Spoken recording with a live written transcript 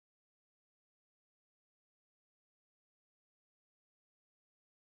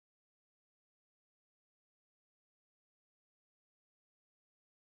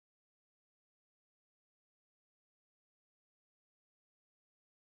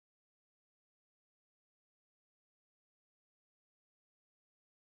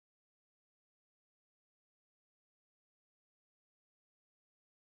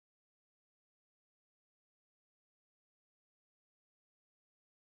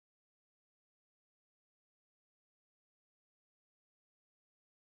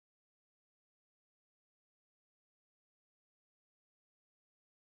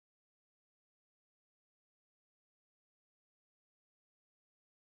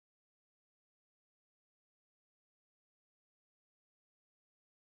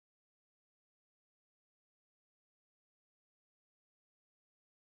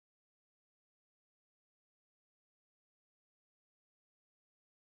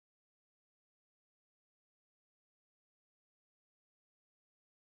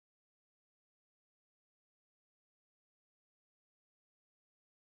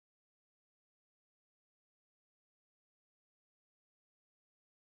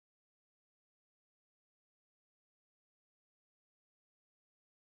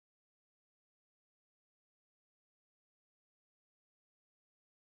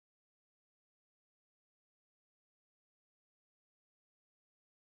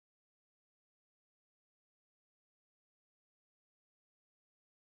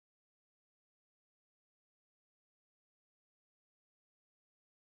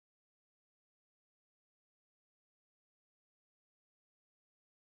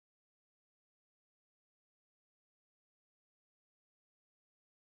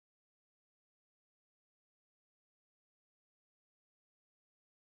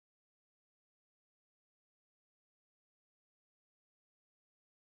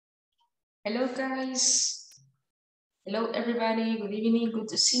Hello, guys. Hello, everybody. Good evening. Good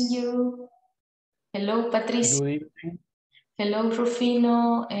to see you. Hello, Patricia. Good evening. Hello,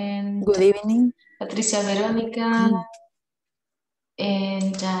 Rufino and Good evening. Patricia Veronica.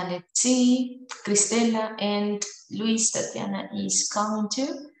 And let's see, Cristela and Luis Tatiana is coming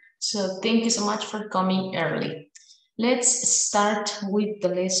too. So thank you so much for coming early. Let's start with the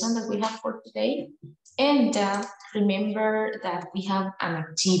lesson that we have for today. And remember that we have an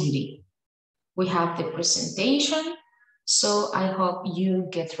activity. We have the presentation, so I hope you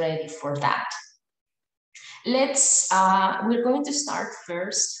get ready for that. We're going to start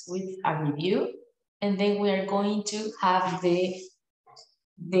first with a review, and then we are going to have the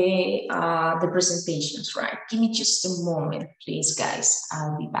presentations, right? Give me just a moment, please, guys.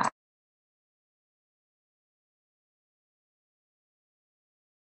 I'll be back.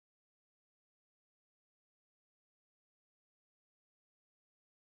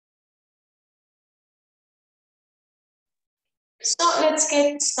 So let's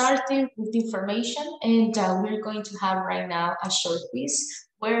get started with the information, and we're going to have right now a short quiz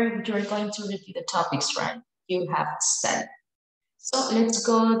where you're going to review the topics, right? You have studied. So let's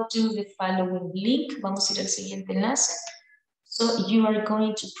go to the following link. Vamos a ir al siguiente enlace. So you are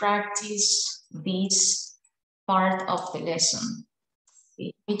going to practice this part of the lesson.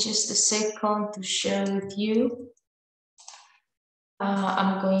 Give me just a second to share with you.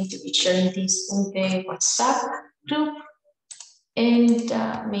 I'm going to be sharing this in the WhatsApp group. And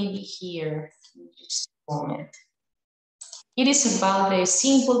maybe here, just a moment. It is about the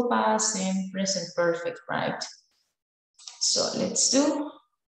simple past and present perfect, right? So let's do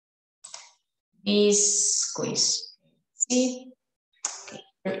this quiz. See, okay,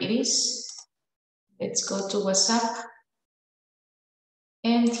 here it is. Let's go to WhatsApp.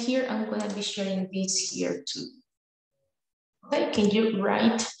 And here I'm going to be sharing this here too. Okay, can you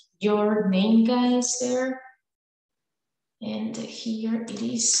write your name, guys, there? And here it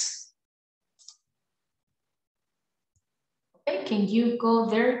is. Okay, can you go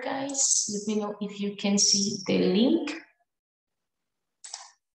there, guys? Let me know if you can see the link.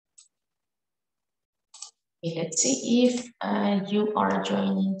 Okay, let's see if you are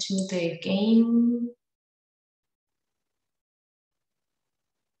joining to the game.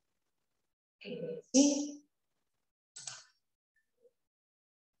 Okay, let's see.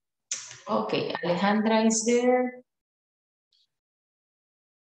 Okay, Alejandra is there.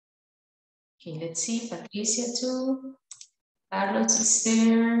 Okay, let's see, Patricia too. Carlos is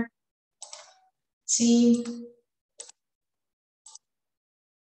there. Let's see.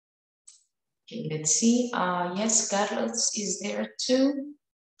 Okay, let's see. Yes, Carlos is there too.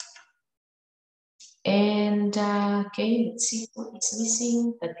 And okay, let's see who is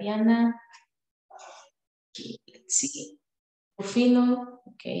missing. Tatiana. Okay, let's see. Rufino,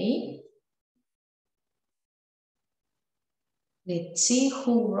 okay. Let's see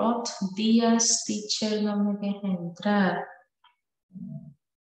who wrote Díaz, teacher, no me deja entrar.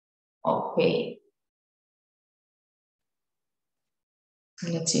 Okay.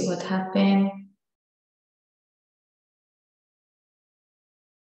 Let's see what happened.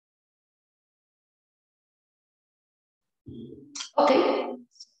 Okay,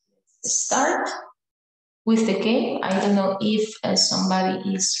 let's start with the game. I don't know if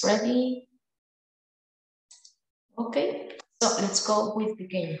somebody is ready. Okay, so let's go with the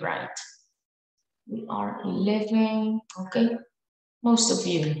game, right? We are 11, okay? Most of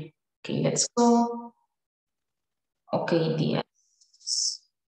you. Okay, let's go. Okay, Diaz.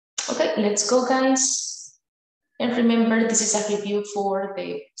 Okay, let's go, guys. And remember, this is a review for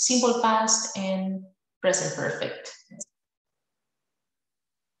the simple past and present perfect.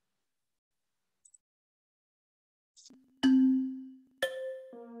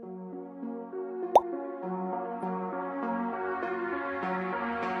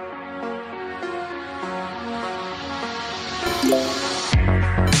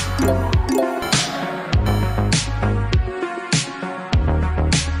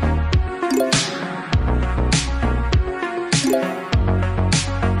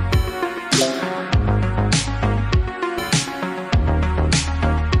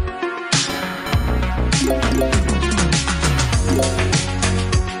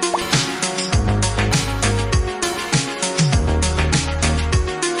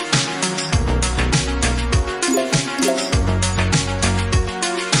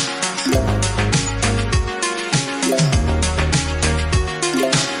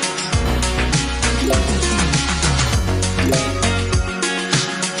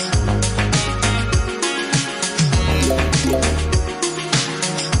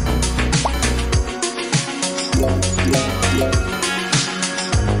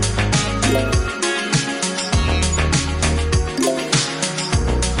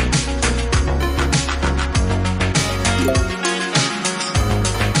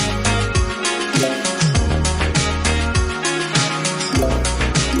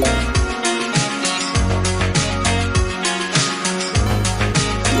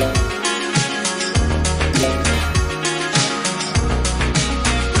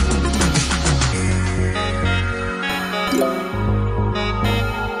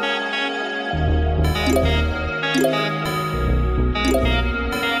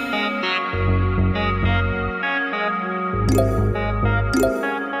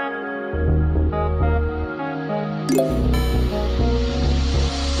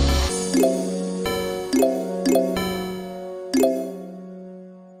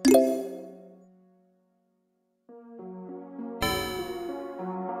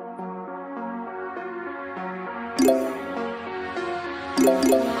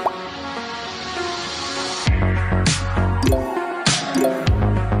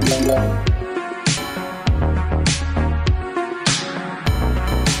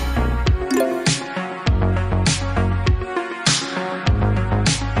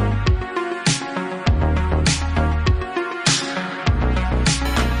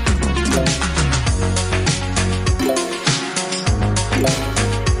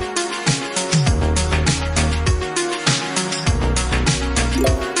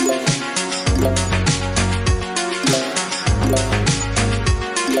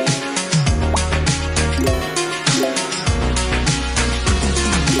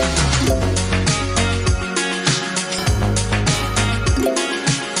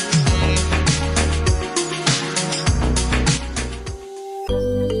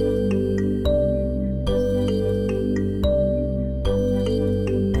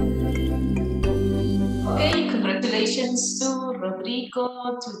 Congratulations to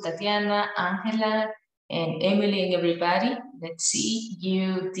Rodrigo, to Tatiana, Angela, and Emily, and everybody. Let's see,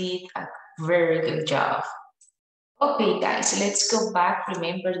 you did a very good job. Okay, guys, let's go back.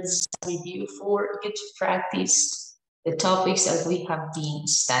 Remember, this is a review for you to practice the topics that we have been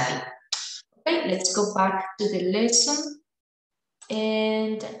studying. Okay, let's go back to the lesson.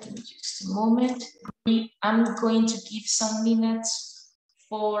 And give me just a moment. I'm going to give some minutes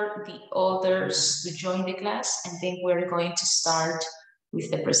for the others to join the class, and then we're going to start with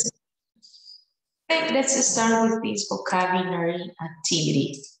the presentation. Okay, let's start with this vocabulary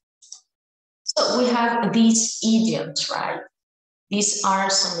activity. So we have these idioms, right? These are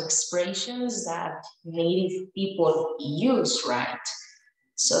some expressions that native people use, right?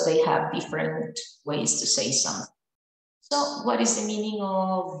 So they have different ways to say something. So what is the meaning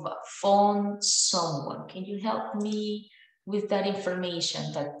of phone someone? Can you help me with that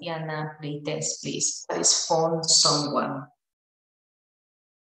information, Tatiana, test, please? What is phone someone?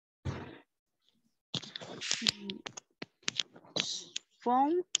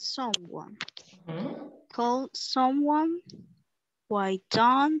 Phone someone. Call someone. Why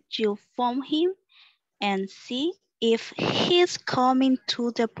don't you phone him and see if he's coming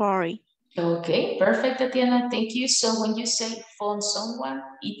to the party? Okay, perfect, Tatiana. Thank you. So when you say phone someone,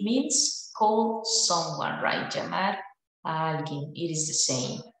 it means call someone, right? Llamar a alguien. It is the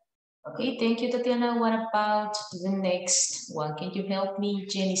same. Okay, thank you, Tatiana. What about the next one? Can you help me,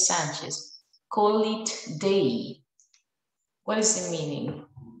 Jenny Sanchez? Call it day. What is the meaning?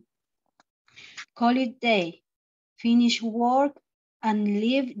 Call it day. Finish work and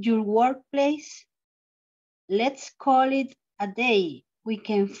leave your workplace. Let's call it a day. We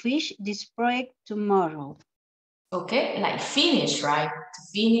can finish this project tomorrow. Okay, like finish, right? To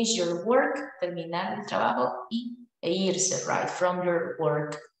finish your work, terminar el trabajo y irse, right? From your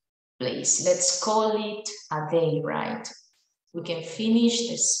workplace. Let's call it a day, right? We can finish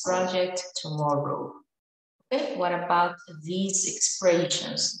this project tomorrow. Okay, what about these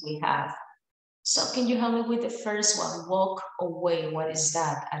expressions we have? So can you help me with the first one? Walk away. What is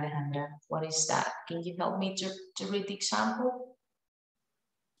that, Alejandra? What is that? Can you help me to read the example?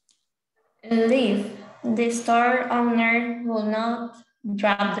 Leave. The store owner will not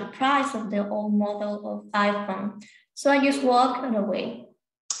drop the price of the old model of iPhone. So I just walked away.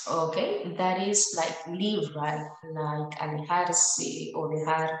 Okay, that is like leave, right? Like alejarse or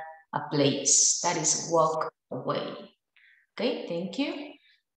dejar a place. That is walk away. Okay, thank you.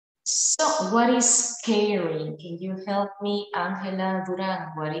 So what is caring? Can you help me, Angela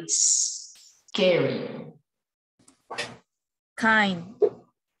Duran? What is caring? Kind.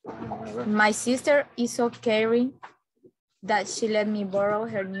 My sister is so caring that she let me borrow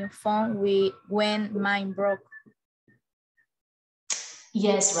her new phone when mine broke.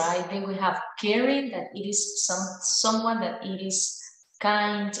 Yes, right. Then we have caring, that it is someone that it is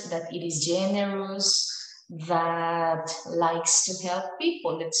kind, that it is generous, that likes to help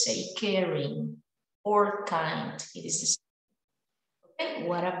people. Let's say caring or kind. It is the same. Okay,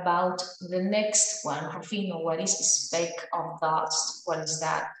 what about the next one? Rufino, what is a speck of dust? What is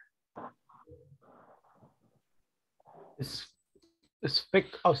that? A speck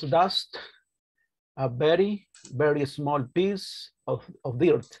of dust, a very, very small piece of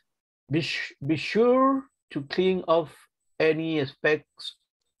dirt. Be sure to clean off any specks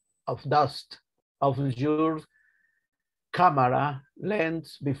of dust of your camera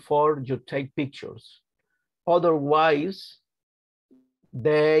lens before you take pictures. Otherwise,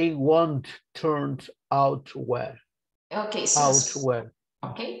 they won't turn out well. Okay, so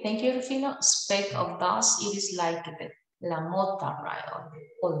okay, thank you, Rufino. Speck of dust, it is like la mota, right, or the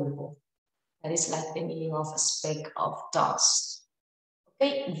polvo. That is like the meaning of a speck of dust.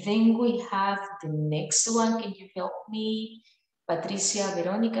 Okay, then we have the next one. Can you help me? Patricia,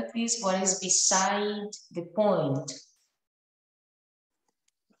 Veronica, please. What is beside the point?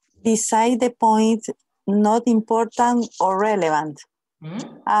 Beside the point, not important or relevant.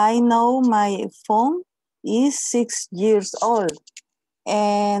 I know my phone is 6 years old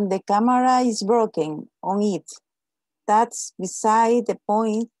and the camera is broken on it. That's beside the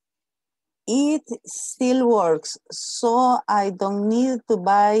point. It still works, so I don't need to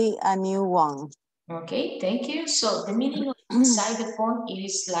buy a new one. Okay, thank you. So the meaning of inside the phone, it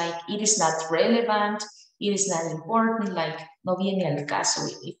is like, it is not relevant, it is not important, like no viene al caso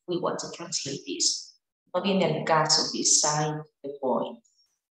if we want to translate this. No viene al caso beside the point.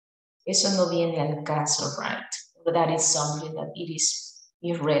 Eso no viene al caso, right? But that is something that it is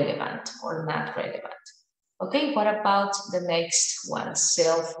irrelevant or not relevant. Okay, what about the next one?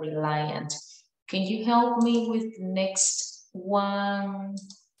 Self-reliant. Can you help me with the next one?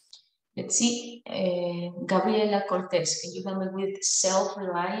 Let's see, Gabriela Cortez, can you help me with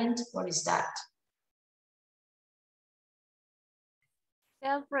self-reliant? What is that?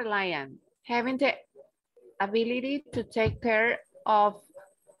 Self-reliant, having the ability to take care of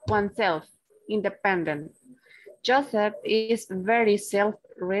oneself, independent. Joseph is very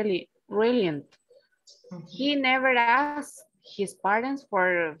self-reliant. He never asks his parents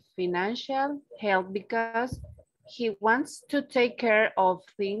for financial help because he wants to take care of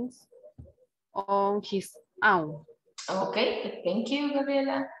things on his own. Okay, thank you,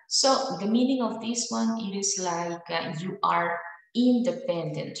 Gabriela. So the meaning of this one, it is like you are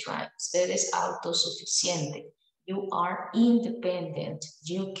independent, right? Usted es autosuficiente. You are independent.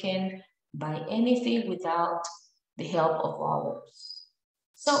 You can buy anything without the help of others.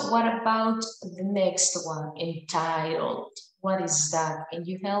 So what about the next one, entitled? What is that? Can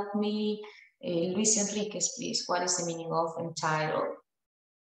you help me? Luis Enriquez, please. What is the meaning of entitled?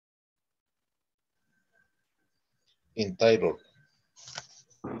 Entitled.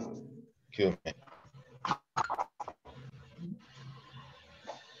 Excuse me.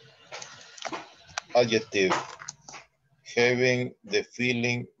 Adjective. Having the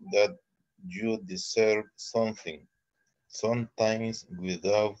feeling that you deserve something, sometimes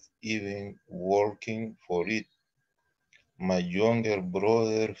without even working for it. My younger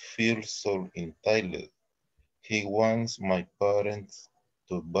brother feels so entitled. He wants my parents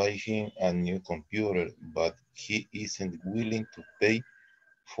to buy him a new computer, but he isn't willing to pay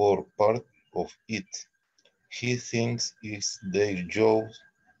for part of it. He thinks it's their job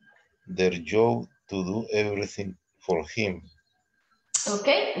to do everything for him.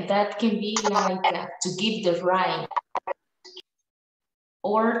 Okay, that can be like to give the right,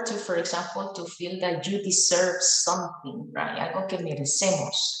 or to, for example, to feel that you deserve something, right? Algo que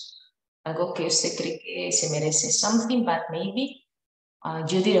merecemos, algo que usted cree que se merece something, but maybe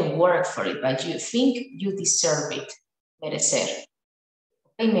you didn't work for it, but you think you deserve it. Merecer.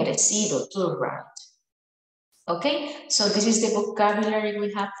 Okay, merecido, too, right? Okay, so this is the vocabulary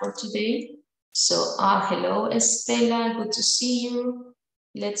we have for today. So, hello, Estela, good to see you.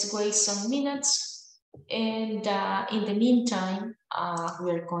 Let's wait some minutes. And in the meantime,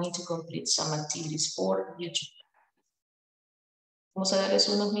 we're going to complete some activities for YouTube. Vamos a darles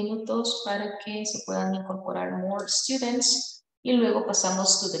unos minutos para que se puedan incorporar more students y luego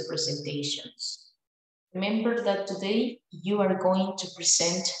pasamos to the presentations. Remember that today you are going to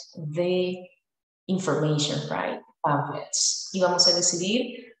present the information, right? Pamphlets. Y vamos a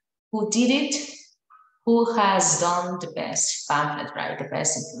decidir who did it, who has done the best pamphlet, right? The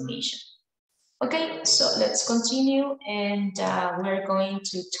best information. Okay, so let's continue, and we're going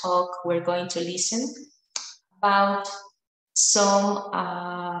to listen about some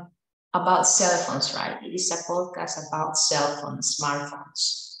about cell phones, right? It is a podcast about cell phones,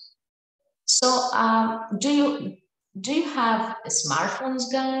 smartphones. So do you have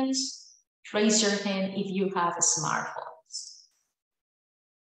smartphones, guys? Raise your hand if you have smartphones.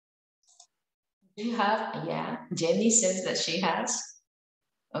 Do you have? Yeah, Jenny says that she has.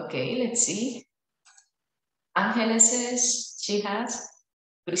 Okay, let's see. Angela says she has.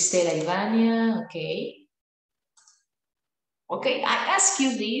 Cristela Ivania, okay. Okay, I ask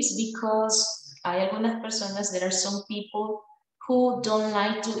you this because hay algunas personas, there are some people who don't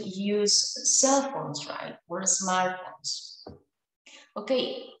like to use cell phones, right? Or smartphones.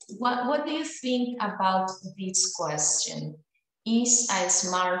 Okay, what do you think about this question? Is a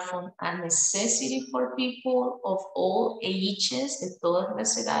smartphone a necessity for people of all ages, de todas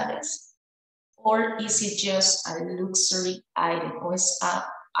las edades? Or is it just a luxury item? O es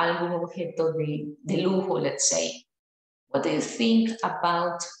algún objeto de lujo, let's say? What do you think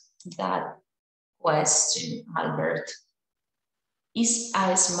about that question, Albert? Is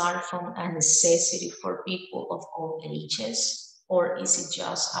a smartphone a necessity for people of all ages, or is it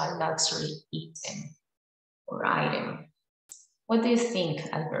just a luxury item or item? What do you think,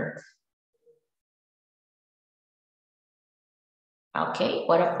 Albert? Okay,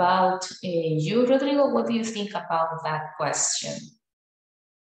 what about you, Rodrigo? What do you think about that question?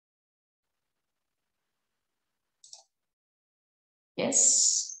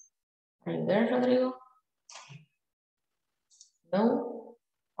 Yes? Are you there, Rodrigo? No?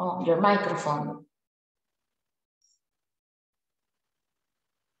 Oh, your microphone.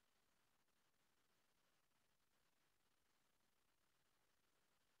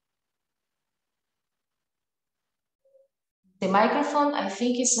 The microphone, I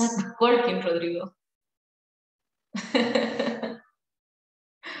think, is not working, Rodrigo.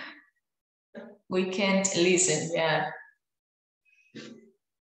 We can't listen, yeah.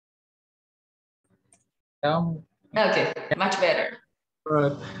 Okay, much better.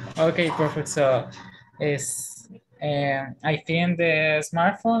 Okay, perfect. So, I think the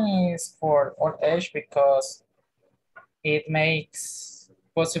smartphone is for old age because it makes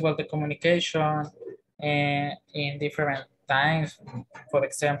possible the communication in different times. For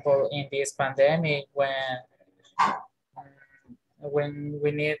example, in this pandemic, when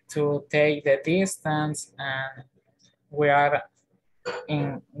we need to take the distance and we are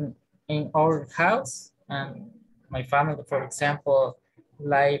in our house, and my family, for example,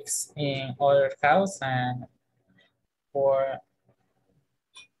 lives in our house, and for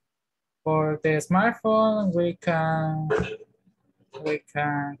the smartphone we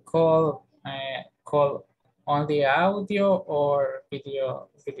can call only audio or video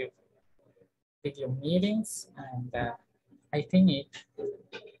meetings, and I think it.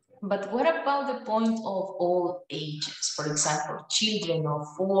 But what about the point of all ages? For example, children of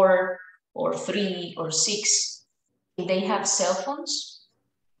 4 or 3 or 6, do they have cell phones?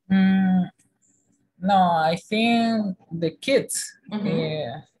 No, I think the kids.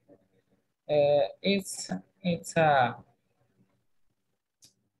 It's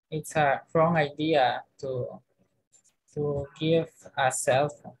a wrong idea to give a cell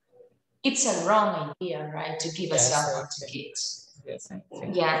phone. It's a wrong idea, right, to give a cell phone to kids. Yes, I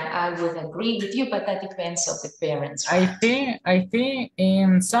think. Yeah, I would agree with you, but that depends on the parents. Right? I think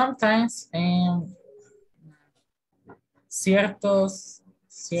in sometimes in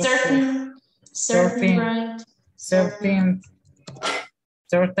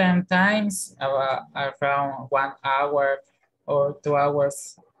certain times, around 1 hour or 2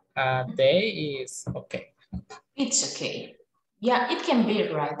 hours a day is okay. It's okay. Yeah, it can be,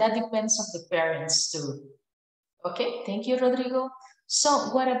 right? That depends on the parents too. Okay, thank you, Rodrigo.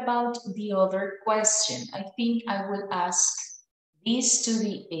 So what about the other question? I think I will ask this to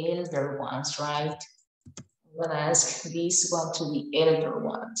the elder ones, right? I'm gonna ask this one to the elder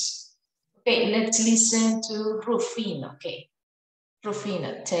ones. Okay, let's listen to Rufina. Okay,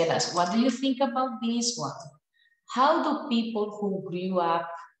 Rufina, tell us, what do you think about this one? How do people who grew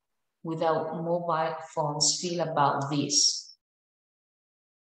up without mobile phones feel about this?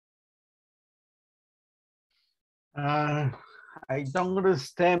 I don't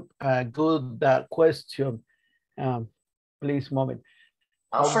understand good that question. Please, moment.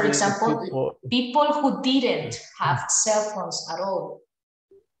 For example, people who didn't have cell phones at all,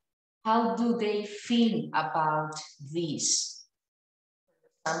 how do they feel about this?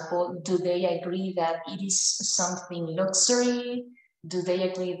 For example, do they agree that it is something luxury? Do they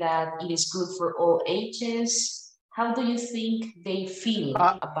agree that it is good for all ages? How do you think they feel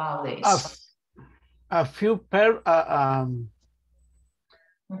about this? A few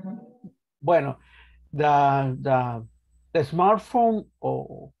bueno, the smartphone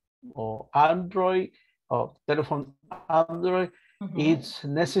or Android or telephone Android, it's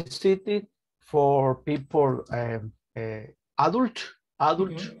necessitated for people adult,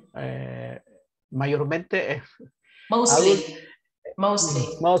 mayormente mostly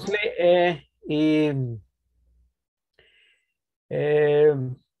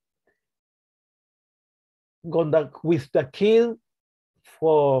with the kid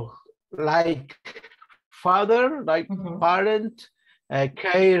for like father, like parent,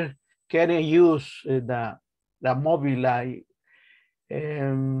 can use the mobile.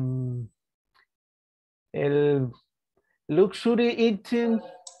 El luxury eating,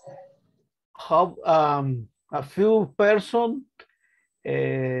 have a few person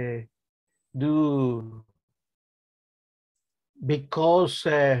do because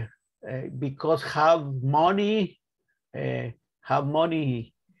have money,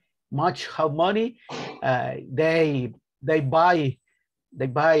 much have money, they buy the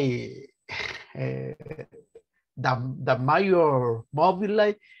major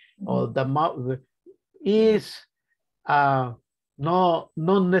mobile or the is not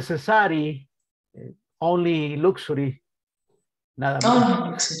necessary, only luxury. Nada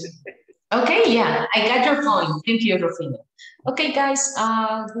más. Okay, yeah, I got your point. Thank you, Rufino. Okay, guys,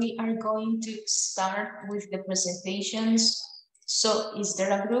 we are going to start with the presentations. So, is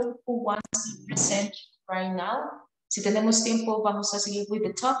there a group who wants to present right now? Si tenemos tiempo, vamos a seguir with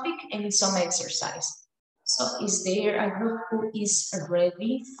the topic and some exercise. So, is there a group who is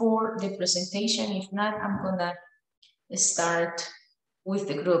ready for the presentation? If not, I'm gonna start with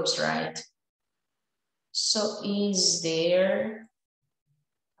the groups, right? So, is there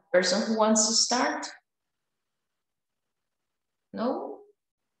person who wants to start? No?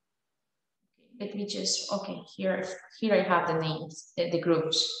 Let me just, okay, here I have the names, the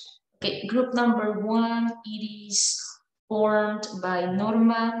groups. Okay, group number 1, it is formed by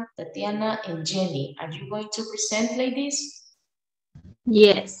Norma, Tatiana, and Jenny. Are you going to present, ladies?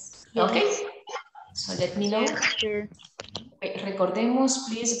 Yes. Okay, so let me know. Yes, sure. Okay, recordemos,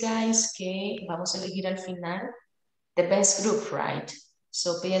 please, guys, que vamos a elegir al final the best group, right?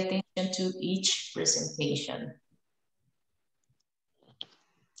 So pay attention to each presentation.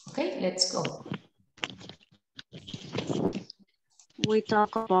 Okay, let's go. We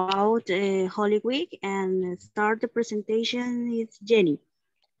talk about Holy Week and start the presentation is Jenny.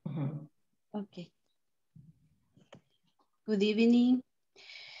 Okay. Good evening.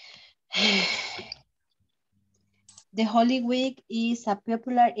 The Holy Week is a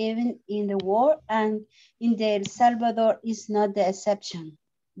popular event in the world and in El Salvador is not the exception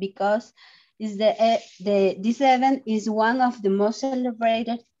because this event is one of the most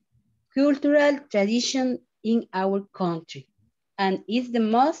celebrated cultural traditions in our country and is the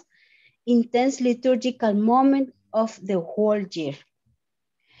most intense liturgical moment of the whole year.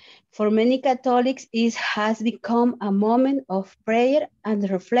 For many Catholics, it has become a moment of prayer and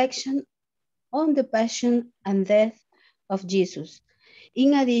reflection on the passion and death of Jesus.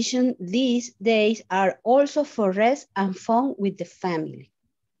 In addition, these days are also for rest and fun with the family.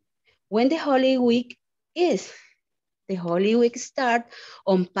 When the Holy Week is, the Holy Week starts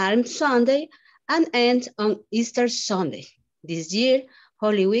on Palm Sunday and ends on Easter Sunday. This year,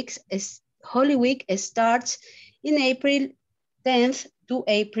 Holy Week starts in April 10th to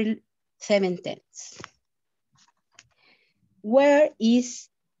April 17th. Where is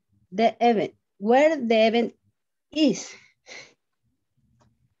the event? Where the event is?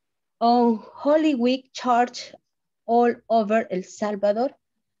 On Holy Week, church all over El Salvador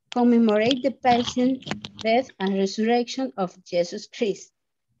commemorate the passion, death, and resurrection of Jesus Christ.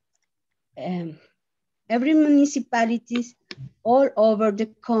 Every municipality all over the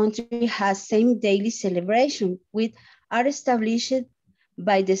country has same daily celebration, which are established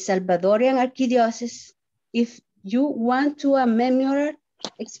by the Salvadorian Archdiocese. If you want to a memorable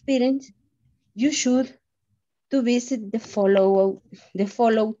experience, you should to visit the follow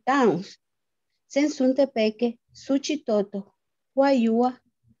towns: Sensuntepeque, Suchitoto, Huayua,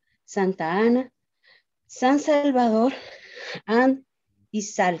 Santa Ana, San Salvador, and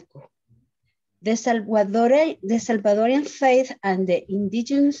Izalco. The Salvadorian faith and the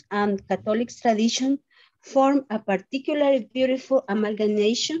indigenous and Catholic tradition form a particularly beautiful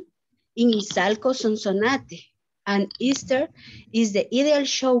amalgamation in Izalco, Sonsonate, and Easter is the ideal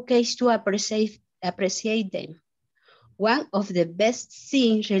showcase to appreciate them. One of the best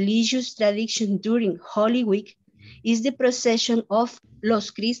seen religious traditions during Holy Week is the procession of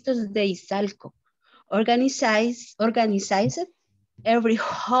Los Cristos de Izalco, organized every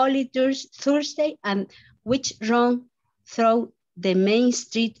Holy Thursday and which run through the main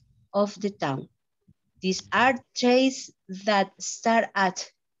street of the town. These are trains that start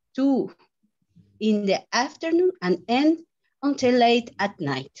at 2 in the afternoon and end until late at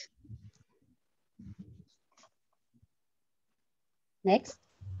night. Next.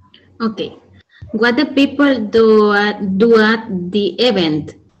 Okay. What the people do at the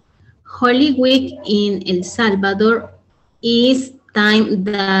event? Holy Week in El Salvador is time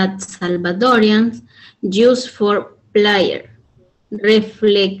that Salvadorians use for prayer,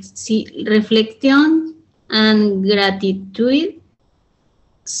 reflection, and gratitude.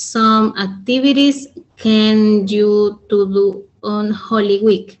 Some activities can you to do on Holy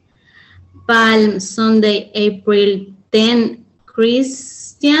Week. Palm Sunday, April 10,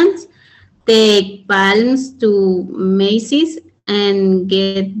 Christians take palms to Macy's and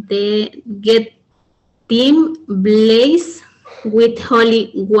get them blazed with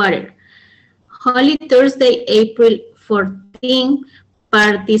holy water. Holy Thursday, April 14,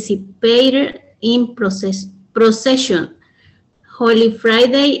 participate in procession. Holy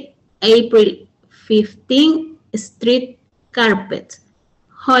Friday, April 15, street carpet.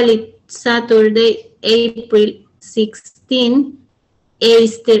 Holy Saturday, April 16,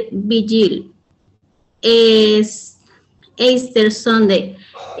 Easter Vigil. Easter Sunday,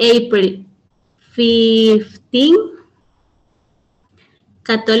 April 15,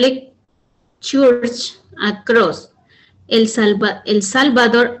 Catholic Church across El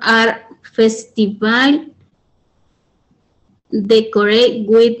Salvador are festival decorate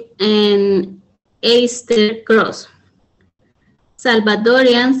with an Easter cross.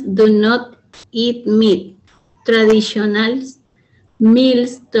 Salvadorians do not eat meat. Traditional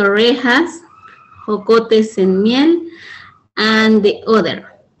meals, torrejas, jocotes en miel, and the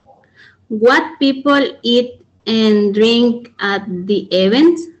other. What people eat and drink at the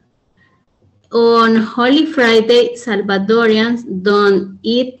event. On Holy Friday, Salvadorians don't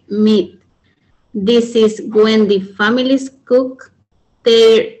eat meat. This is when the families cook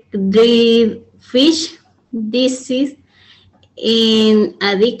their dried fish. This is in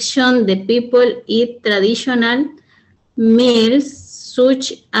addition, the people eat traditional meals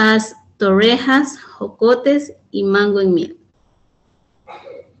such as torrejas, jocotes, y mango en miel.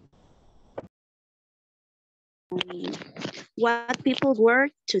 What people wear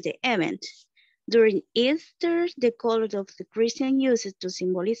to the event. During Easter, the colors of the Christian uses to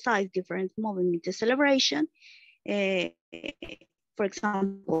symbolize different moments in the celebration. For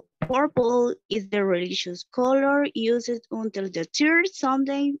example, purple is the religious color used until the third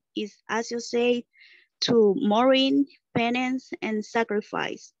Sunday is associated to mourning, penance, and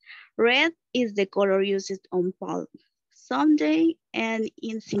sacrifice. Red is the color used on Palm Sunday and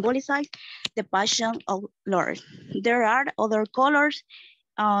it symbolizes the Passion of Lord. There are other colors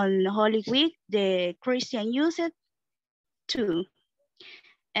on Holy Week, the Christian use it too.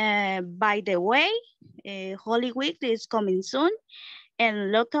 By the way, Holy Week is coming soon,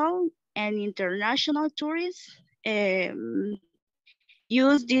 and local and international tourists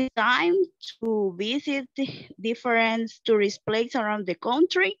use this time to visit different tourist places around the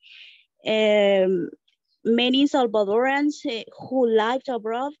country. Many Salvadorans who live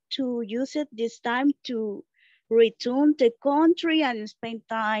abroad to use it this time to return to the country and spend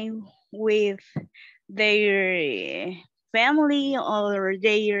time with their family or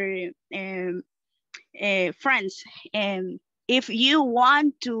their friends. If you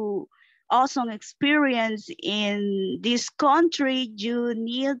want to awesome experience in this country, you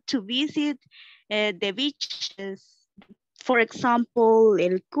need to visit the beaches. For example,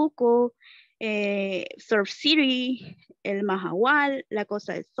 El Cuco, Surf City, El Mahahual, La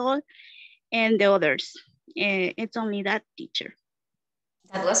Costa del Sol, and the others. It's only that, teacher.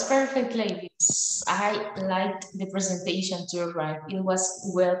 That was perfect, ladies. I liked the presentation too, right? It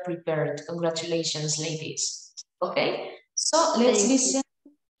was well prepared. Congratulations, ladies. Okay, so let's listen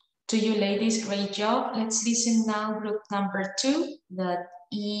to you, ladies. Great job. Let's listen now, group number 2. That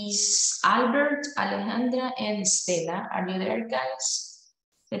is Albert, Alejandra, and Stella. Are you there, guys?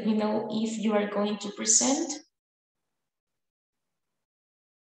 Let me know if you are going to present.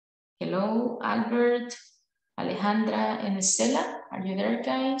 Hello, Albert, Alejandra, and Stella. Are you there,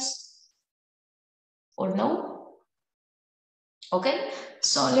 guys? Or no? Okay,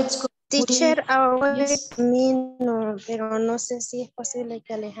 so let's go. Teacher, ahora yes. camino, pero no sé si es posible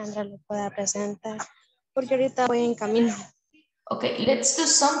que Alejandra lo pueda presentar, porque ahorita voy en camino. Okay, let's do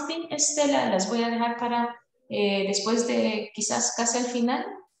something, Estela. Las voy a dejar para después de quizás casi al final,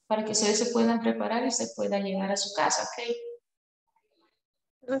 para que ustedes se puedan preparar y se pueda llegar a su casa, ¿ok?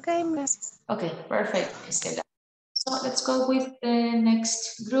 Ok, gracias. Okay, perfect, Estela. So let's go with the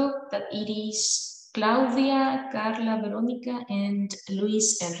next group that it is Claudia, Carla, Veronica, and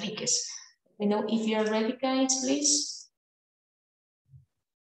Luis Enriquez. Let me know if you're ready, guys, please.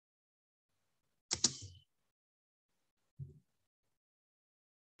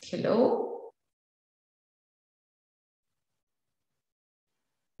 Hello?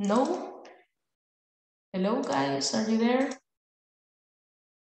 No? Hello, guys, are you there?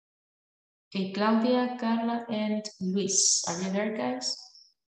 Okay, Claudia, Carla, and Luis. Are you there, guys?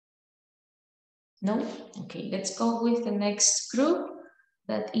 No? Okay, let's go with the next group.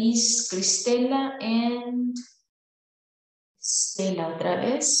 That is Cristela and Stella otra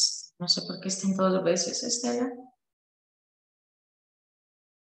vez. No sé por qué están dos veces, Estela.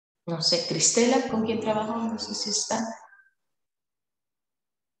 No sé, Cristela, ¿con quién trabajamos? No sé si está.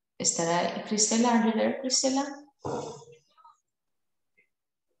 ¿Estará Cristela? Are you there, Cristela?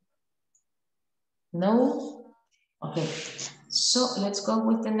 No? Okay. So let's go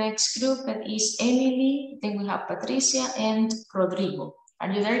with the next group that is Emily, then we have Patricia and Rodrigo.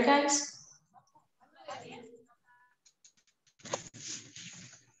 Are you there, guys?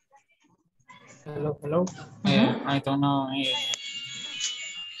 Hello, hello. I don't know if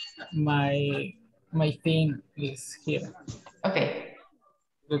my thing is here. Okay.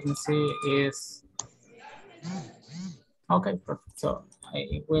 Let me see. Is okay, perfect. So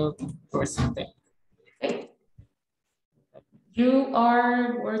I will present it. Okay. You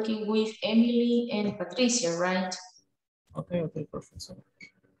are working with Emily and Patricia, right? Okay, okay, perfect. So,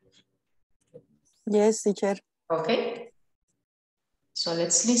 yes, teacher. Okay. So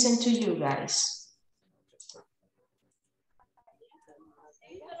let's listen to you guys.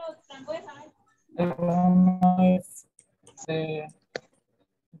 I don't know if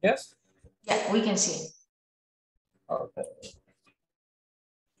yes? Yeah, we can see. Okay.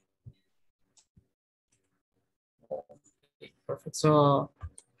 perfect. So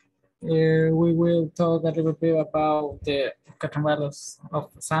we will talk a little bit about the carnavals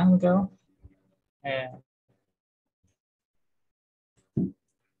of San Miguel.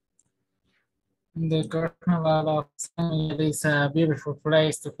 The Carnival of San Miguel is a beautiful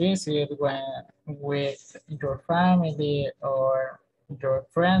place to visit with your family or your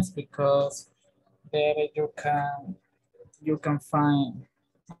friends, because there you can find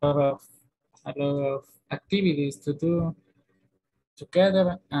a lot of activities to do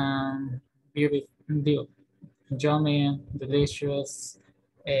together, and beautiful, yummy, delicious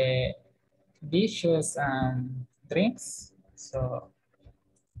dishes and drinks. So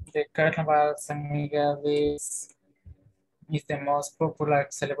the Carnival San Miguel is the most popular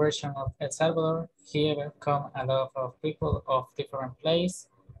celebration of El Salvador. Here come a lot of people of different places,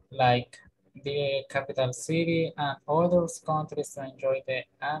 like the capital city and other countries, to enjoy the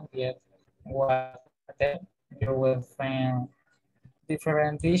ambient. While there you will find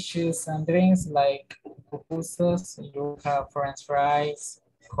different dishes and drinks like pupusas. You have French fries,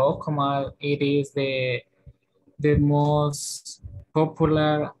 cocomal. It is the most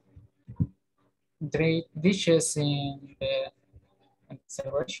popular dishes in the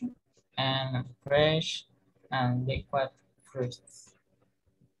celebration, and fresh and liquid fruits.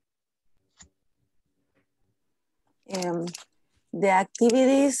 The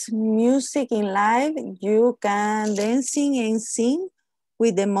activities, music in live, you can dancing and sing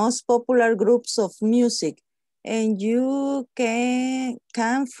with the most popular groups of music, and you can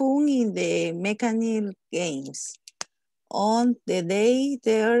fun in the mechanical games. On the day,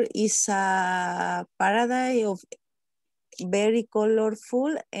 there is a parade of very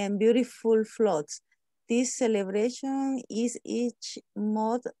colorful and beautiful floats. This celebration is each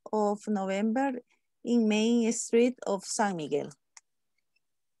month of November in Main Street of San Miguel.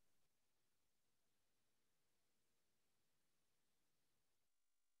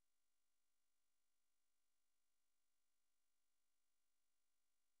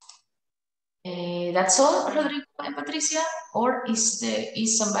 That's all, Rodrigo and Patricia, or is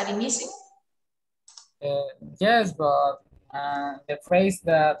somebody missing? Yes, but the phrase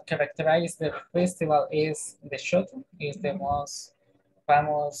that characterizes the festival is the shot, is the most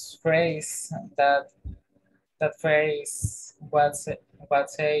famous phrase. That phrase was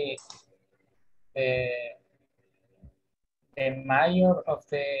say the mayor of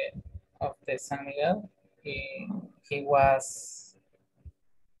the San Miguel. He was,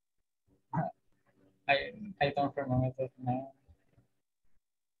 I don't remember the name.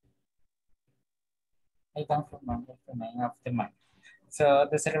 I don't remember the name of the man. So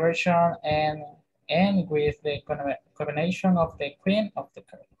the celebration end with the coronation of the Queen of the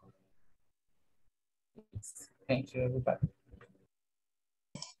Carnival. Thank you, everybody.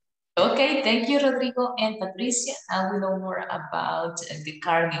 Okay, thank you, Rodrigo and Patricia. And we know more about the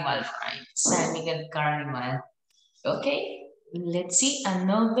carnival, right? San Miguel Carnival. Okay, let's see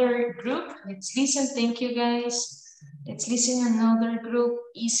another group. Let's listen. Thank you, guys. Let's listen. Another group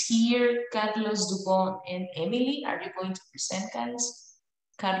is here. Carlos Dupont and Emily. Are you going to present, guys?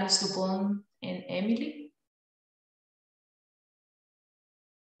 Carlos Dupont and Emily?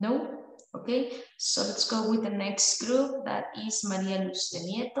 No? Okay, so let's go with the next group. That is Maria Luz de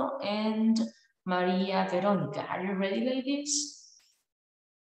Nieto and Maria Veronica. Are you ready, ladies?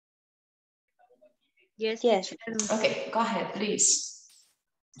 Yes. Okay, go ahead, please.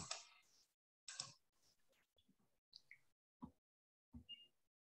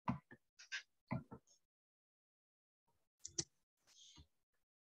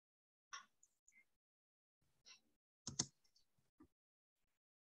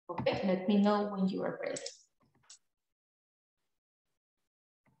 Okay, let me know when you are ready.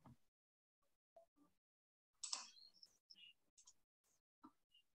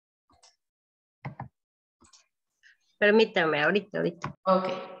 Permítame, ahorita.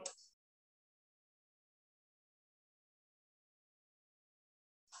 Okay.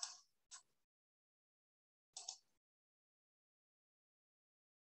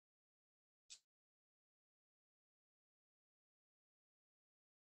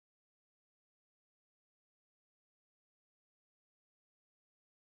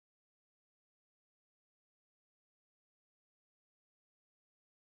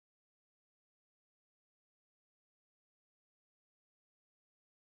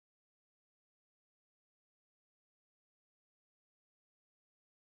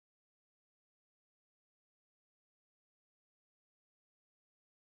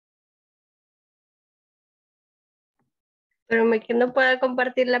 Pero que no pueda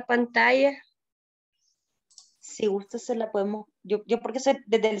compartir la pantalla. Si gusta se la podemos, yo porque soy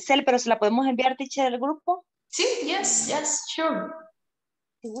desde el cel, pero se la podemos enviar, teacher, del grupo. Sí, yes, sure.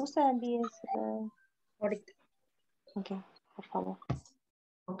 Si gusta, envíes Ahorita. ok, por favor.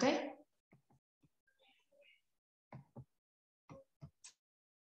 Ok.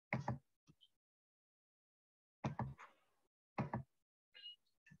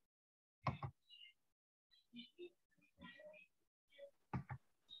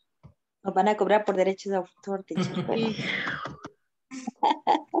 Nos van a cobrar por derechos de autor, teacher, pero...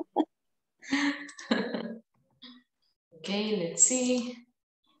 Okay, let's see.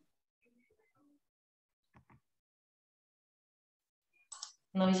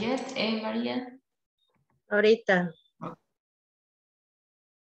 Not yet, Maria? Ahorita.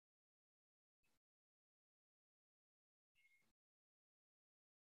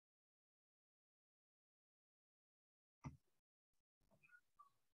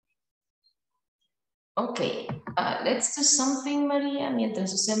 Okay, let's do something, María.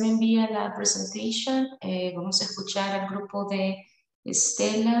 Mientras usted me envía la presentation, vamos a escuchar al grupo de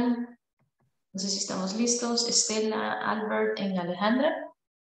Estela. No sé si estamos listos. Estela, Albert y Alejandra.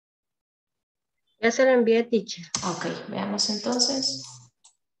 Ya se lo envié, teacher. Ok, veamos entonces.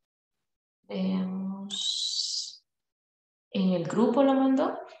 Veamos. ¿En el grupo lo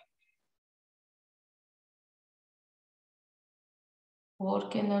mandó?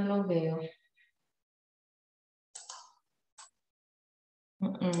 Porque no lo veo.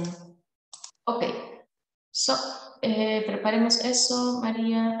 Ok, so, preparemos eso,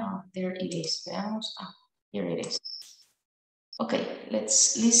 María. Oh, there it is. Veamos. Here it is. Okay,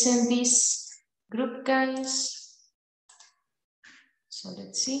 let's listen this group, guys. So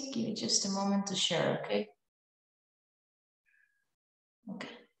let's see, give me just a moment to share, okay? Okay.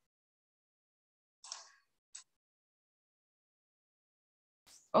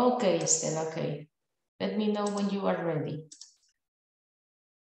 Okay, Estela, okay. Let me know when you are ready.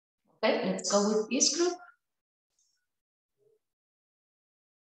 Okay, let's go with this group.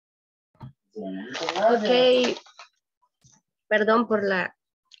 Ok. Perdón por la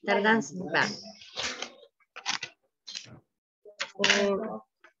tardanza. Va.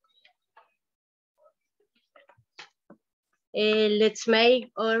 Let's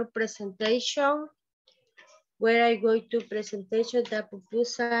make our presentation. Where I go to presentation the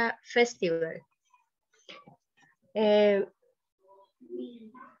Pupusa Festival.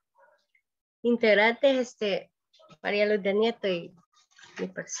 Integrantes, María Luz de Nieto y mi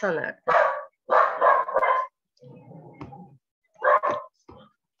persona.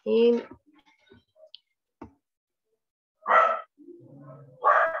 Y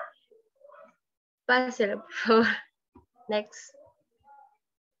páselo, por favor. Next.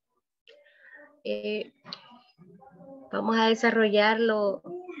 Vamos a desarrollarlo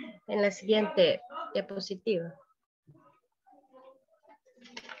en la siguiente diapositiva.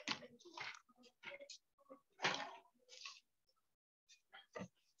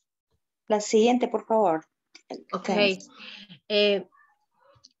 La siguiente, por favor. Ok.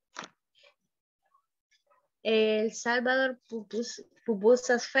 El Salvador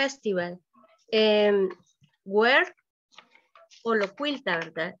Pupusas Festival. Where? Oloquilta,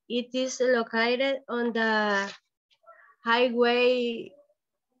 ¿verdad? It is located on the highway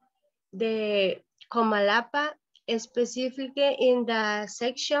de Comalapa, specifically in the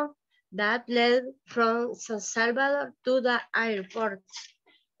section that led from San Salvador to the airport.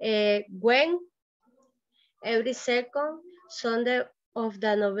 When every second Sunday of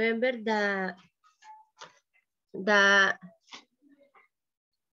the November, the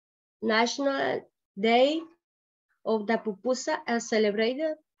National Day of the Pupusa is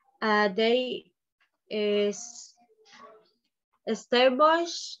celebrated. A day is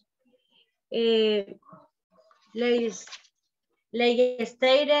established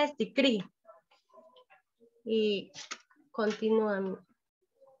legislative decree. Y continúa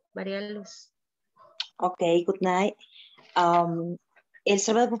María Luz. Okay, good night. El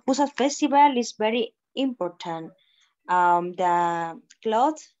Salvador Pupusa Festival is very important. The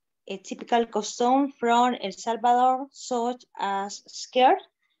clothes, a typical costume from El Salvador, such as skirt,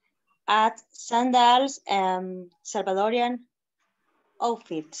 sandals, Salvadorian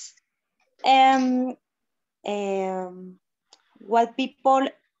outfits. What people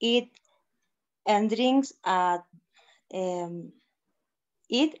eat and drinks at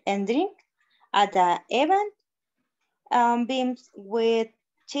the event, beans with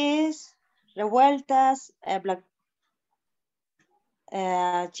cheese, revueltas, black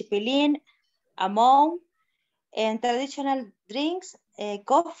chipilín, among, and traditional drinks,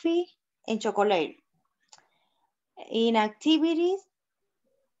 coffee and chocolate. In activities,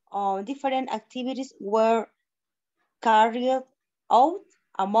 different activities were carried out,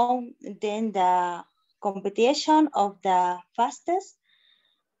 among them the competition of the fastest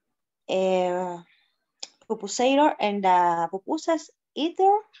pupusator and the pupusas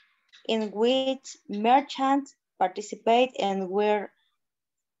eater, in which merchants participate and were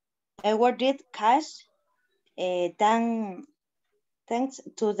awarded cash thanks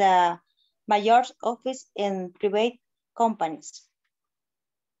to the mayor's office in private companies.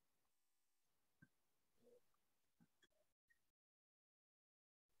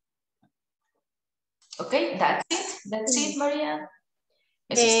 Okay, that's it. That's it, Maria.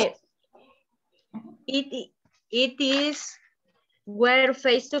 It is where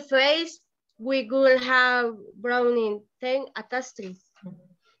face-to-face we will have Browning 10 attesting.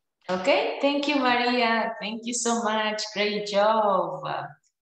 Okay, thank you, Maria. Thank you so much. Great job.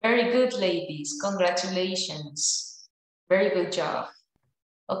 Very good, ladies. Congratulations. Very good job.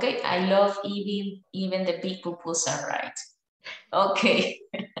 Okay, I love even the big pupusa, right? Okay.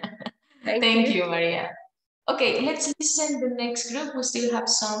 Thank you, Maria. Okay, let's listen to the next group. We still have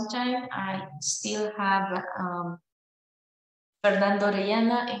some time. I still have Fernando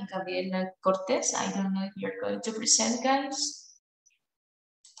Orellana and Gabriela Cortez. I don't know if you're going to present, guys.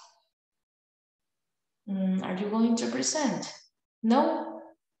 Are you going to present? No?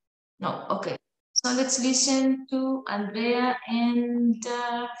 No, okay. So let's listen to Andrea and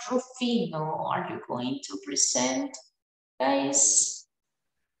Rufino. Are you going to present, guys?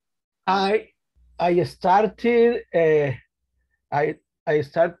 I started I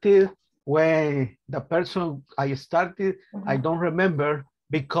started when the person I started, I don't remember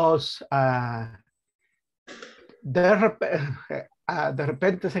because de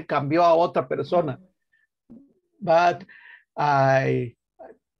repente se cambió a otra persona. But I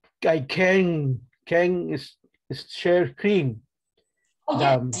can share screen. Oh,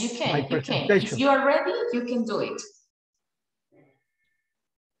 yes, you can. You can. If you are ready, you can do it.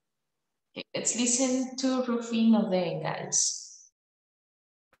 Okay, let's listen to Rufino then, guys.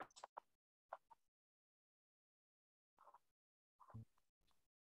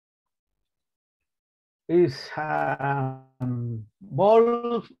 Is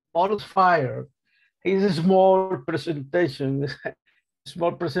balls fire. It's a small presentation.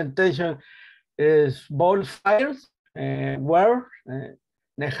 Small presentation is balls fires where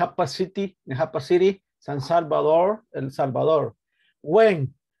Nejapa City, San Salvador, El Salvador.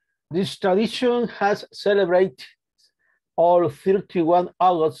 When this tradition has celebrated all 31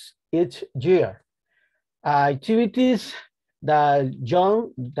 August each year. Activities that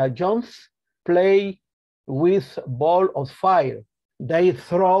Jones play with ball of fire. They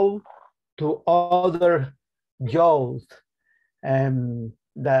throw to other youth and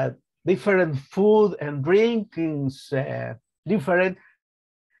that different food and drinkings, different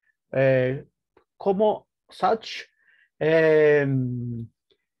como such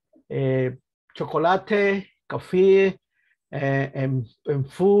chocolate, coffee, and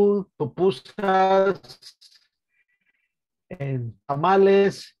food, pupusas, and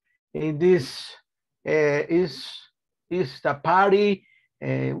tamales. In this is the party,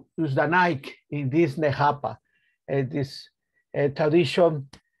 is the night in this Nejapa, this tradition,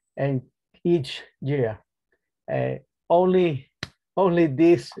 and each year. Only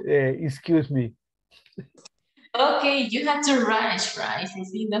this, excuse me. Okay, you had to rush, right?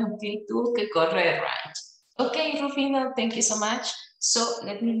 Rufino, que tuvo que correr, right? Okay, Rufino, thank you so much. So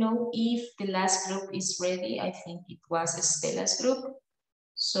let me know if the last group is ready. I think it was Estella's group.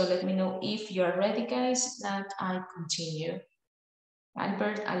 So let me know if you are ready, guys, that I continue.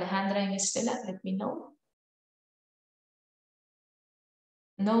 Albert, Alejandra, and Estella, let me know.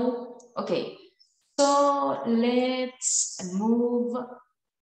 No? Okay. So let's move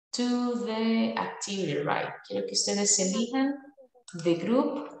to the activity, right? Quiero que ustedes elijan the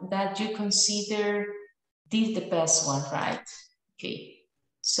group that you consider did the best one, right? Okay.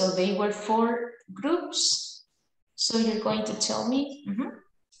 So they were 4 groups. So you're going to tell me?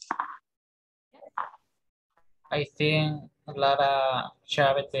 I think Lara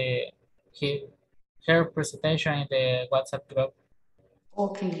shared her presentation in the WhatsApp group.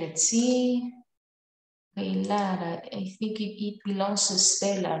 Okay, let's see. Okay, Lara, I think it belongs to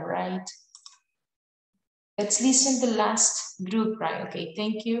Stella, right? Let's listen to the last group, right? Okay,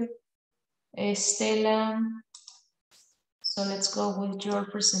 thank you. Stella. So let's go with your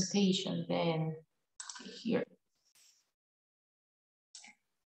presentation then. Here.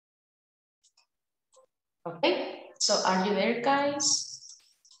 Okay, so are you there, guys?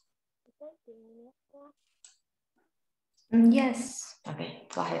 Yes. Okay,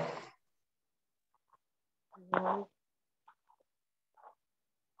 go ahead.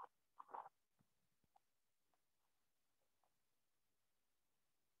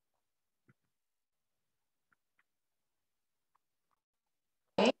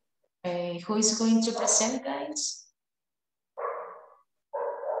 Who is going to present, guys?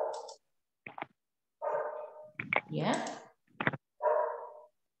 Yeah.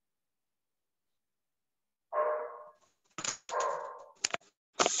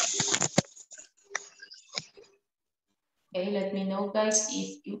 Okay, let me know, guys,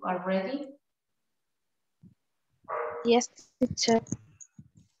 if you are ready. Yes, teacher.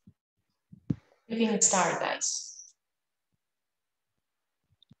 You can start, guys.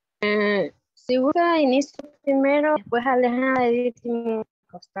 Si busca inicio primero, después Alejandra de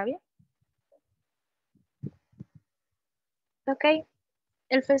 ¿está bien? Ok,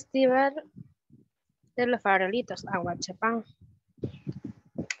 el festival de los farolitos, Aguachapán.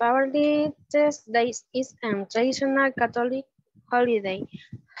 Farolitos Days is a traditional Catholic holiday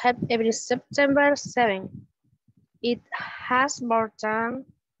held every September 7. It has more than,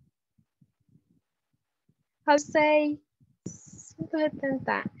 I'll say,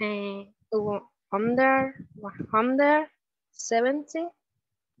 170, 170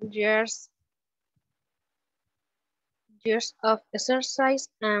 years of exercise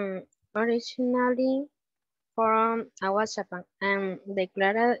and originally from Aguachapán and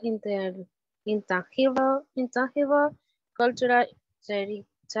declared intangible cultural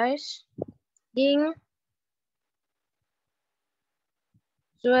heritage in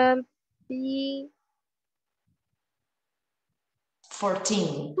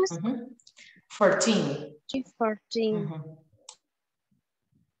 14. 14. 14.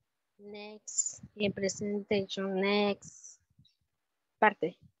 Next, presentation, next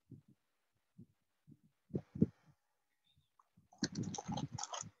parte.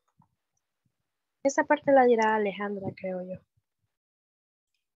 Esa parte la dirá Alejandra, creo yo.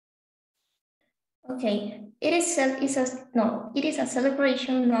 Okay, it is a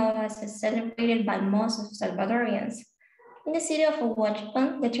celebration known as celebrated by most of Salvadorians. In the city of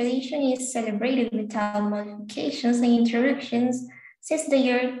Aguachapán, the tradition is celebrated without modifications and introductions since the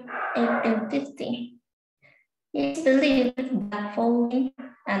year 1850. It is believed that following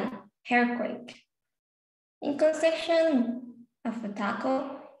an earthquake in construction of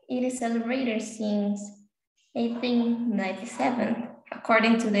Ataco, it is celebrated since 1897.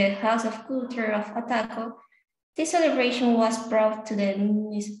 According to the House of Culture of Ataco, this celebration was brought to the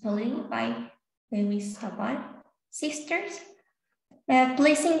municipality by the Isabel sisters,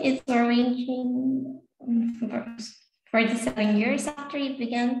 placing its origin 47 years after it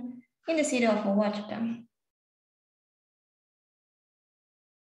began in the city of Aguachapán.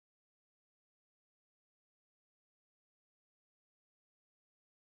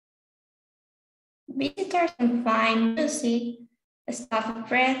 Visitors can find music, stuffed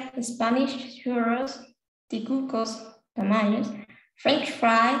bread, Spanish churros, ticucos, tamales, French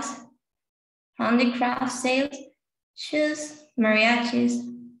fries, handicraft sales, shoes, mariachis,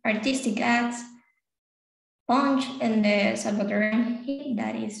 artistic acts, punch, and the Salvadoran heat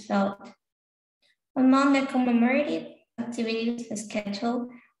that is felt. Among the commemorative activities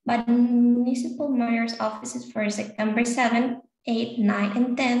scheduled by the municipal mayor's offices for September 7, 8, 9,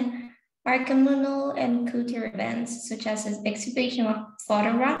 and 10 are communal and cultural events, such as an exhibition of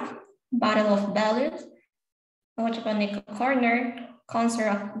photograph, battle of balloons, Aguachapán Corner, concert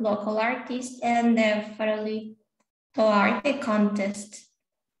of local artists, and the Farolito Arte contest.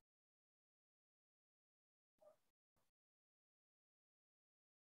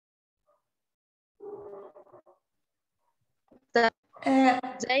 They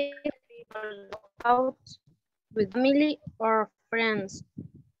people go out with family or friends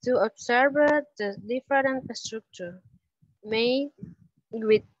to observe the different structure made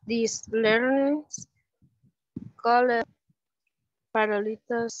with these learnings called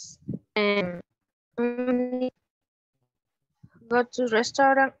parolitos, and go to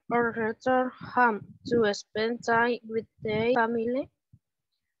restaurant or return home to spend time with their family.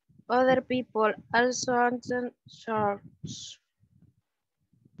 Other people also attend church.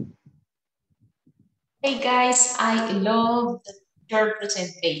 Hey guys, I love your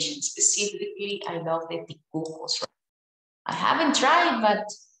presentation. Specifically, I love the ticucos. I haven't tried,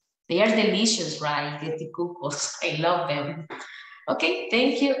 but they are delicious, right? The ticucos, I love them. Okay,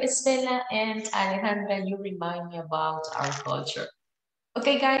 thank you, Estela and Alejandra. You remind me about our culture.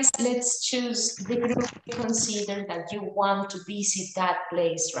 Okay, guys, let's choose the group you consider that you want to visit that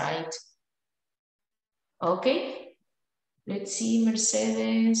place, right? Okay, let's see,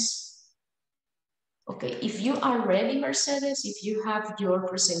 Mercedes. Okay, if you are ready, Mercedes, if you have your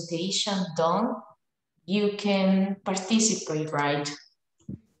presentation done, you can participate, right?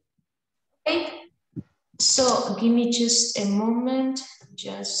 Okay, so give me just a moment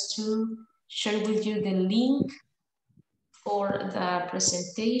just to share with you the link for the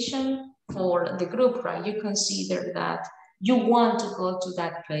presentation for the group, right? You consider that you want to go to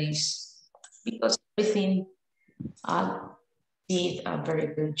that place because everything did a very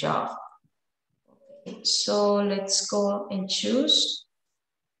good job. Okay, so let's go and choose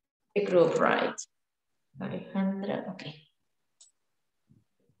the group, right? Alejandra, okay.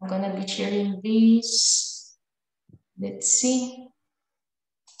 I'm gonna be sharing this. Let's see.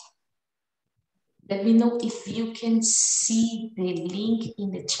 Let me know if you can see the link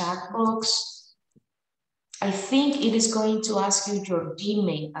in the chat box. I think it is going to ask you your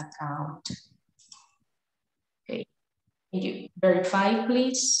Gmail account. Okay, can you verify,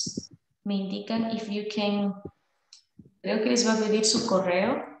 please? Me indican if you can. Creo que les va a pedir su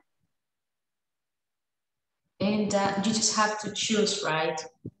correo. And you just have to choose, right?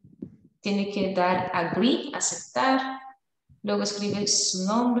 Tiene que dar agree, aceptar. Luego escribe su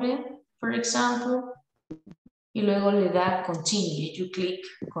nombre, for example. Y luego le da continue. You click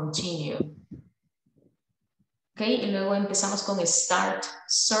continue. Ok, y luego empezamos con Start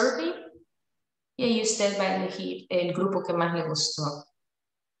Survey. Y ahí usted va a elegir el grupo que más le gustó.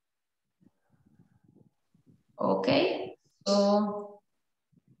 Ok, so,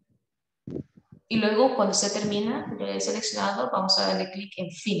 y luego cuando se termina, ya he seleccionado, vamos a darle clic en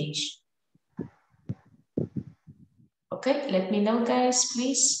Finish. Ok, let me know, guys,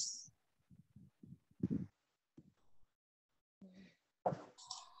 please.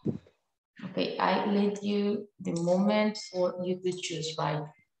 Okay, I let you the moment for you to choose, right?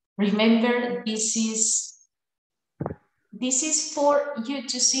 Remember, this is for you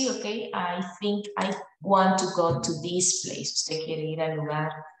to see, okay? I think I want to go to this place. Usted quiere ir al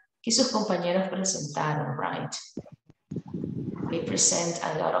lugar que sus compañeros presentaron, right? They present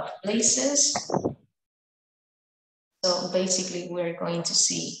a lot of places. So basically, we're going to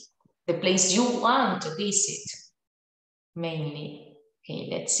see the place you want to visit, mainly. Okay,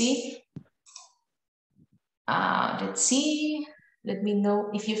 let's see. Let's see. Let me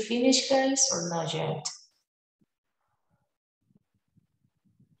know if you finished, guys, or not yet.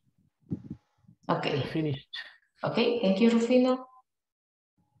 Okay. Finished. Okay, thank you, Rufino.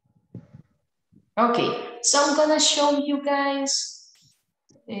 Okay, so I'm gonna show you guys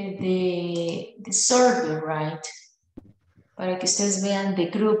the survey, right? Para que ustedes vean the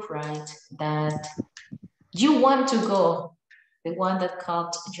group, right? That you want to go, the one that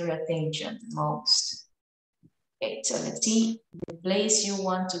caught your attention most. Okay, so let's see the place you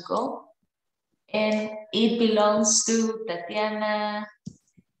want to go. And it belongs to Tatiana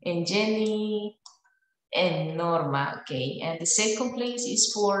and Jenny and Norma, okay? And the second place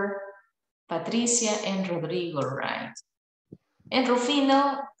is for Patricia and Rodrigo, right? And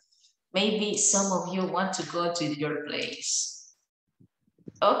Rufino, maybe some of you want to go to your place.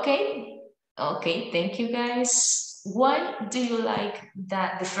 Okay, okay, thank you guys. Why do you like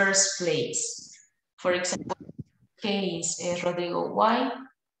that the first place? For example, case, Rodrigo, why?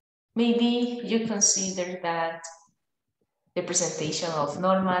 Maybe you consider that the presentation of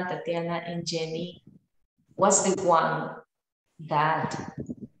Norma, Tatiana, and Jenny was the one that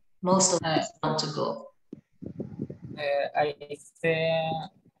most of us want to go. I think,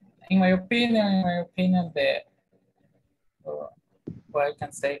 in my opinion, the what I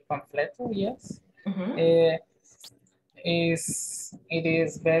can say, completo, yes, it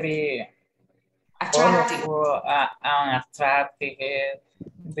is very attractive. colorful and attractive.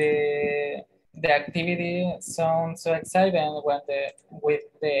 The activity sounds so exciting when with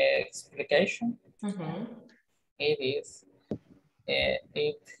the explanation. It is.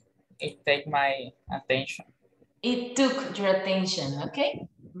 It take my attention. It took your attention, okay?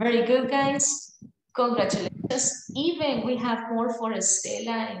 Very good, guys. Congratulations. Even we have more for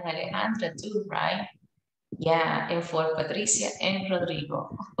Estela and Alejandra too, right? Yeah, and for Patricia and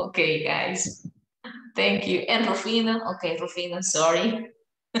Rodrigo. Okay, guys. Thank you. And Rufino. Okay, Rufino, sorry.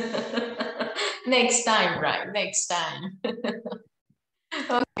 Next time, right? Next time.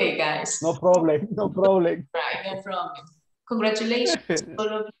 Okay, guys. No problem, no problem. Right, no problem. Congratulations, all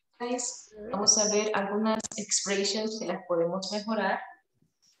of you guys. Vamos a ver algunas expressions que las podemos mejorar.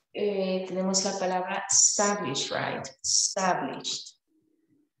 Tenemos la palabra established, right? Established.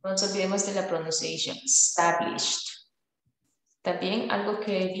 No nos olvidemos de la pronunciación. Established. También algo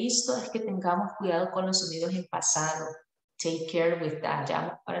que he visto es que tengamos cuidado con los sonidos en pasado. Take care with that.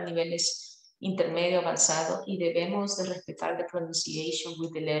 Ya para niveles intermedio avanzado y debemos de respetar the pronunciation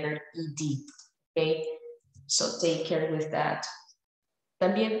with the letter ED. Okay, so take care with that.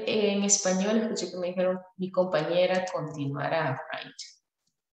 También en español escuché que me dijeron mi compañera continuará, right?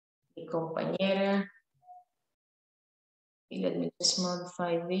 Mi compañera. Y let me just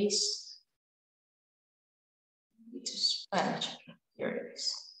modify this. to Spanish. Here it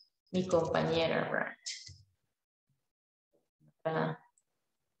is. Mi compañera, right?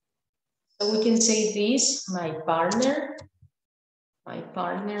 So we can say this, my partner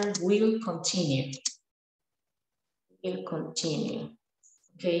will continue. Will continue.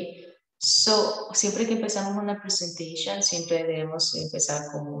 Okay. So, siempre que empezamos una presentation, siempre debemos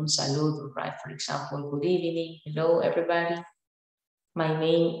empezar con un saludo, right? For example, good evening, hello everybody. My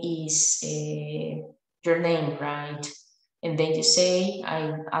name is your name, right? And then you say,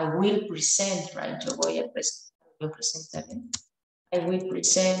 I will present, right? Yo voy a presentar. I will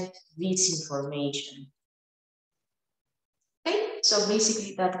present this information. Okay, so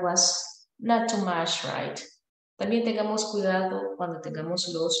basically that was not too much, right? También tengamos cuidado cuando tengamos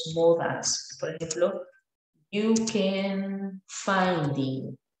los modals. Por ejemplo, you can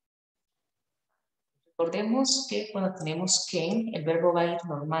finding. Recordemos que cuando tenemos can, el verbo va a ir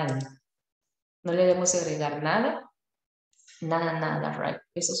normal. No le debemos agregar nada, nada, right?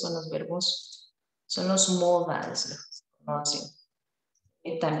 Esos son los verbos, son los modals. ¿No?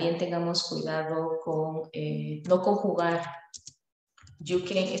 También tengamos cuidado con no conjugar. You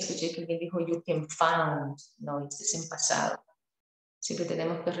can, escuché que alguien dijo you can found. No, este es en pasado. Siempre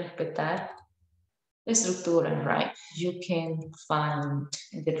tenemos que respetar la estructura, right? You can find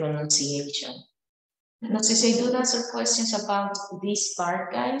the pronunciation. No sé si hay dudas or questions about this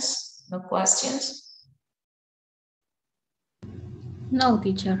part, guys. No questions? No,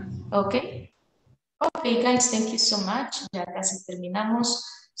 teacher. Okay. Okay, guys, thank you so much. Ya casi terminamos.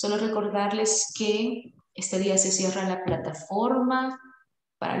 Solo recordarles que este día se cierra la plataforma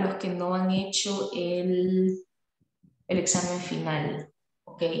para los que no han hecho el examen final.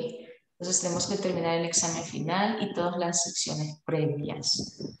 Ok. Entonces tenemos que terminar el examen final y todas las secciones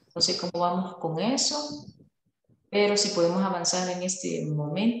previas. No sé cómo vamos con eso, pero si podemos avanzar en este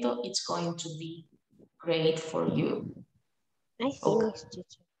momento, it's going to be great for you. I finished,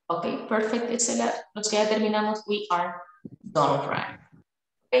 teacher. Ok, perfect. Los que ya terminamos, we are done, right?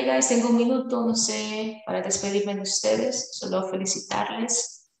 Ok, guys, tengo un minuto, no sé, para despedirme de ustedes. Solo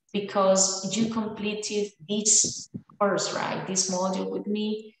felicitarles because you completed this course, right? This module with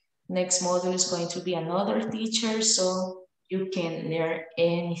me. Next module is going to be another teacher, so you can learn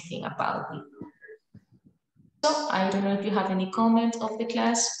anything about it. So I don't know if you have any comment of the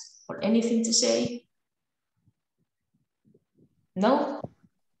class or anything to say. No?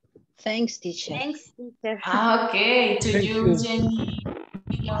 Thanks, teacher. Thanks, teacher. Okay, to you, Jenny.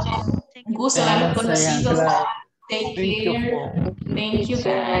 Un gusto haber conocido. Take care. Thank you,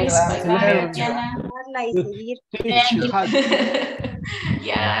 guys. Bye-bye, Diana.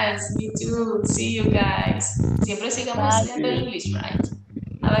 Yes, me too. See you guys. Siempre sigamos estudiando English, right?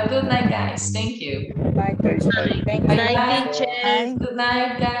 Have a good night, guys. Thank you. Bye, teacher. Bye-bye. Good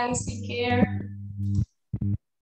night, guys. Take care.